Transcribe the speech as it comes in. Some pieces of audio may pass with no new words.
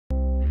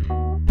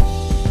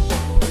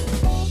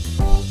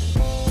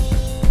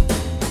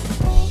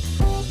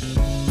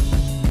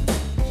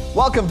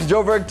Welcome to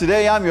Joburg.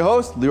 Today I'm your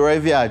host, Leroy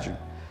Viaggi.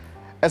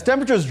 As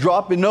temperatures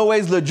drop, In No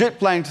Way's legit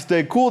planning to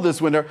stay cool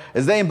this winter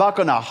as they embark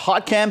on a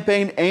hot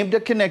campaign aimed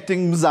at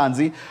connecting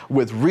Mzansi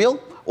with real,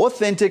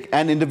 authentic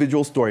and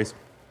individual stories.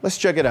 Let's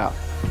check it out.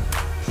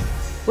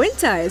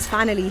 Winter is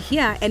finally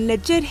here and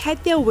Legit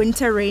had their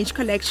winter range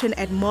collection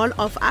at Mall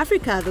of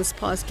Africa this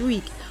past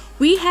week.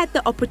 We had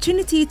the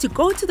opportunity to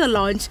go to the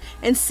launch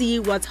and see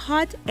what's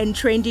hot and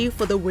trendy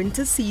for the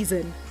winter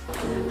season.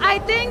 I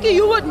think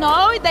you would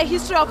know the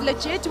history of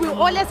Legit. We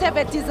always have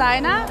a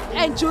designer,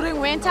 and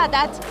during winter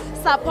that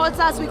supports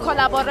us, we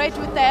collaborate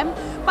with them.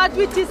 But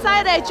we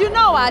decided, you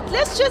know what,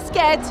 let's just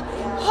get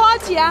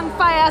hot young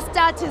fire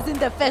starters in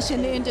the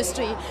fashion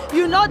industry.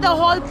 You know, the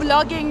whole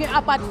blogging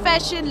about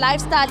fashion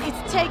lifestyle,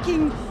 it's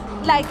taking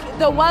like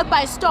the world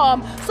by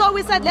storm. So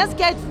we said, let's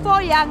get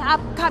 4 young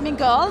upcoming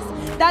girls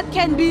that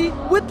can be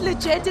with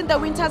Legit in the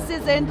winter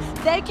season.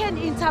 They can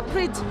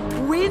interpret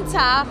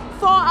winter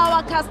for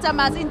our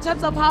customers in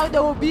terms of how they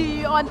will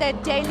be on their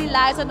daily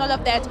lives and all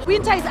of that.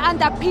 Winter is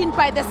underpinned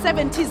by the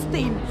 70s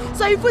theme.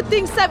 So if you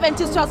think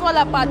 70s was all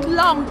about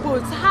long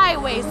boots, high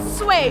waist,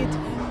 suede,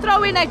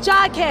 throw in a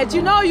jacket,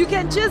 you know, you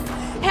can just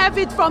have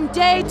it from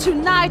day to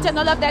night and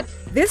all of that.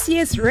 This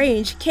year's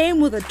range came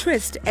with a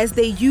twist as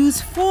they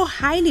used 4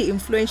 highly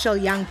influential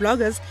young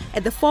bloggers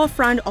at the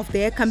forefront of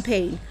their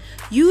campaign,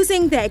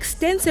 using their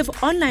extensive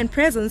online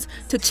presence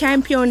to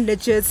champion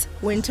Legit's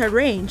winter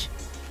range.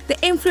 The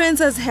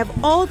influencers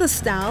have all the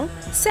style,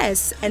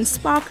 sass and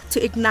spark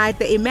to ignite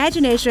the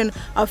imagination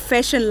of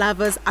fashion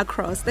lovers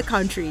across the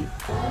country.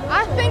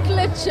 I think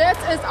Legit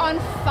is on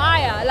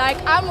fire. Like,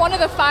 I'm one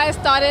of the fire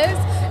starters,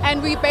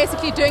 and we're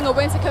basically doing a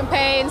winter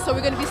campaign, so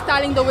we're going to be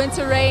styling the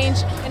winter range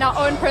in our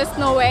own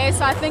personal way.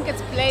 So I think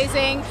it's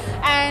blazing,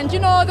 and you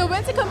know, the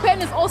winter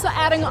campaign is also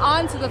adding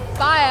on to the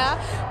fire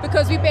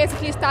because we're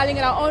basically styling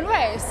it our own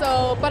way.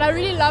 So, but I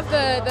really love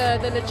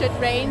the Legit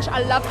range.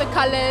 I love the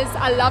colors,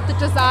 I love the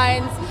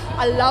designs,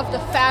 I love the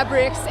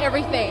fabrics,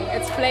 everything.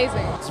 It's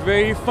blazing. It's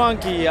very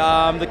funky.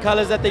 The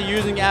colors that they're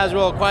using as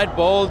well are quite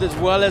bold as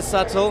well as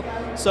subtle.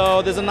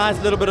 So there's a nice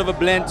little bit of a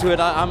blend to it.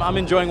 I'm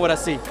enjoying what I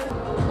see.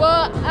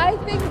 Well, I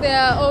think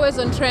they're always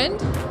on trend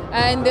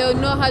and they'll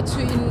know how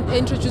to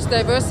introduce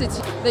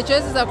diversity. The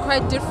jerseys are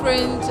quite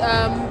different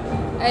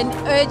and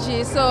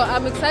edgy, so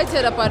I'm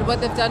excited about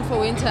what they've done for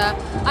winter.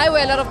 I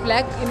wear a lot of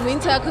black in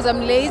winter because I'm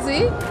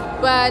lazy,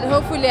 but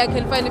hopefully I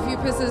can find a few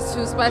pieces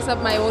to spice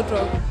up my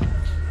wardrobe.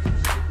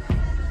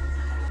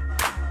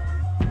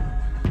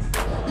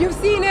 You've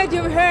seen it,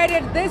 you've heard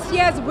it. This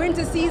year's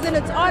winter season,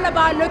 it's all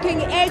about looking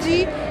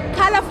edgy,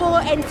 colorful,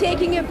 and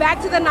taking it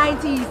back to the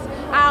 90s.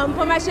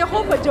 For my show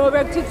for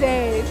Joburg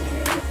today.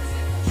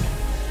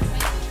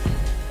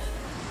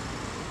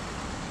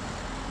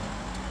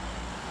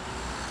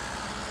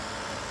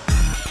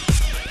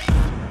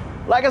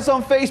 Like us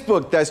on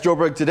Facebook, that's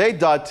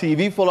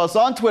JoburgToday.tv. Follow us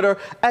on Twitter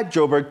at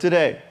Joburg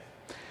Today.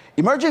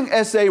 Emerging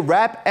SA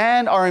rap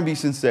and R&B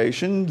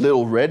sensation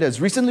Lil Red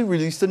has recently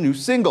released a new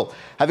single,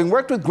 having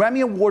worked with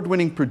Grammy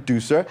Award-winning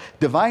producer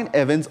Divine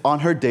Evans on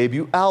her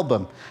debut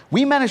album.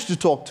 We managed to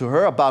talk to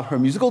her about her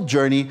musical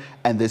journey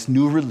and this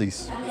new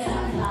release.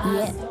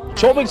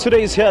 Joburg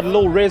Today is here at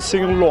Lil Red's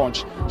single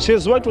launch. She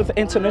has worked with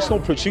international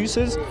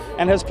producers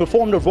and has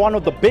performed at one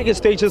of the biggest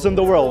stages in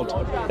the world.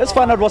 Let's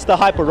find out what's the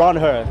hype around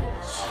her.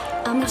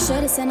 I'm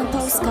sure to send a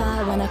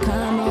postcard when I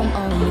come home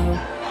on you.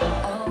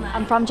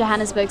 I'm from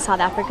Johannesburg, South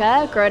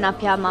Africa, grown up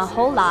here my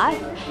whole life.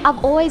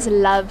 I've always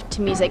loved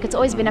music, it's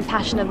always been a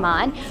passion of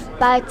mine.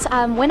 But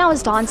when I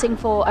was dancing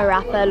for a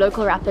rapper,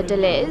 local rapper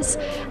Deleuze,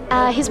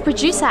 his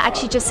producer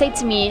actually just said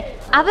to me,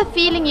 I have a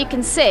feeling you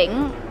can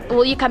sing,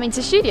 will you come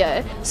into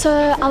studio? So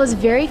I was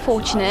very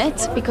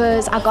fortunate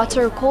because I got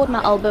to record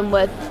my album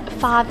with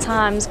 5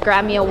 times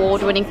Grammy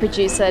Award winning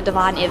producer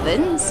Divine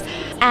Evans.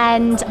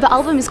 And the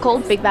album is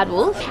called Big Bad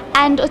Wolf,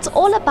 and it's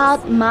all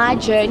about my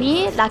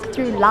journey, like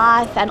through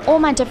life and all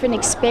my different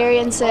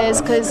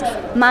experiences, because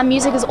my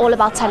music is all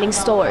about telling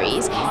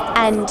stories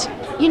and,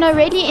 you know,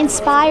 really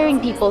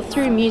inspiring people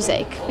through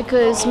music,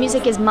 because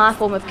music is my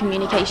form of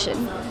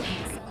communication.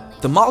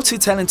 The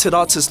multi-talented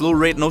artist Lil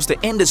Red knows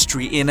the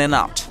industry in and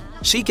out.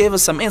 She gave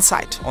us some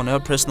insight on her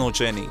personal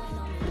journey.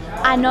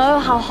 I know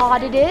how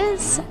hard it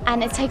is,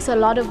 and it takes a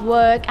lot of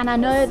work, and I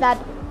know that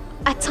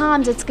at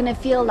times it's going to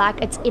feel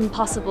like it's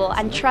impossible,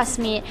 and trust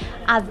me,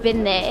 I've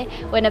been there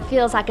when it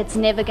feels like it's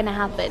never going to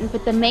happen.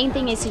 But the main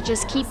thing is to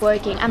just keep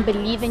working and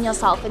believe in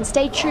yourself and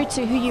stay true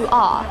to who you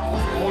are.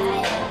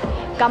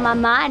 Got my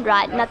mind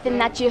right, nothing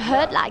that you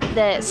heard like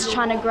this.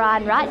 Trying to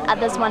grind right,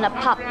 others want to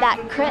pop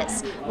that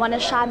crisp. Want to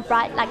shine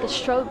bright like a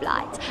strobe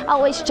light. I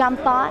always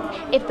jump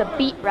on if the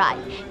beat right,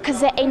 cause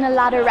there ain't a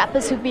lot of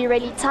rappers who be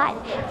really tight.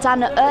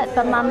 Down to earth,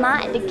 but my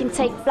mind, it can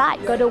take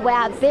flight. Go to where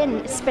I've been,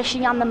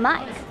 especially on the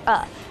mic.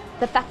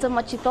 The fact I'm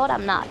what you thought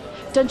I'm not.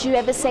 Don't you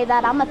ever say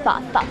that I'm a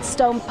thought. Thoughts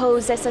don't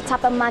pose as a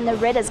type of mind. The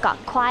readers got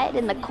quiet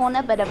in the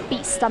corner, but a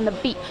beast on the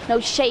beat. No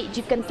shade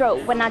you can throw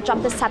when I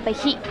drop this type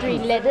of heat. 3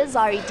 letters,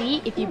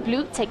 R-E-D. If you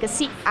blue, take a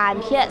seat. I'm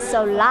here,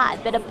 so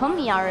live. Better put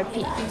me on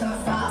repeat.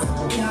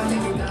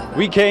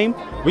 We came,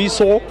 we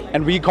saw,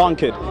 and we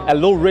conquered at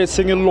Lil Red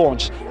singing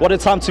launch. What a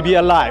time to be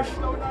alive.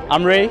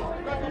 I'm Ray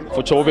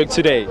for Joburg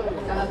Today.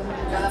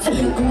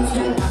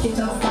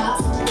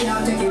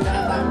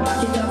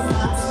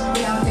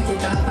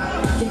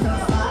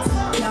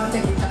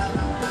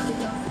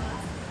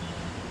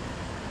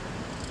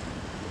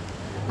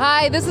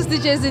 Hi, this is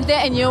DJ Zinte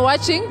and you're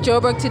watching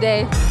Joburg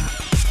Today.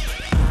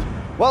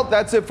 Well,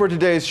 that's it for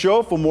today's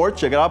show. For more,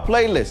 check out our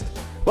playlist.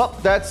 Well,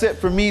 that's it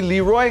for me,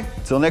 Leroy.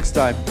 Till next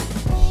time.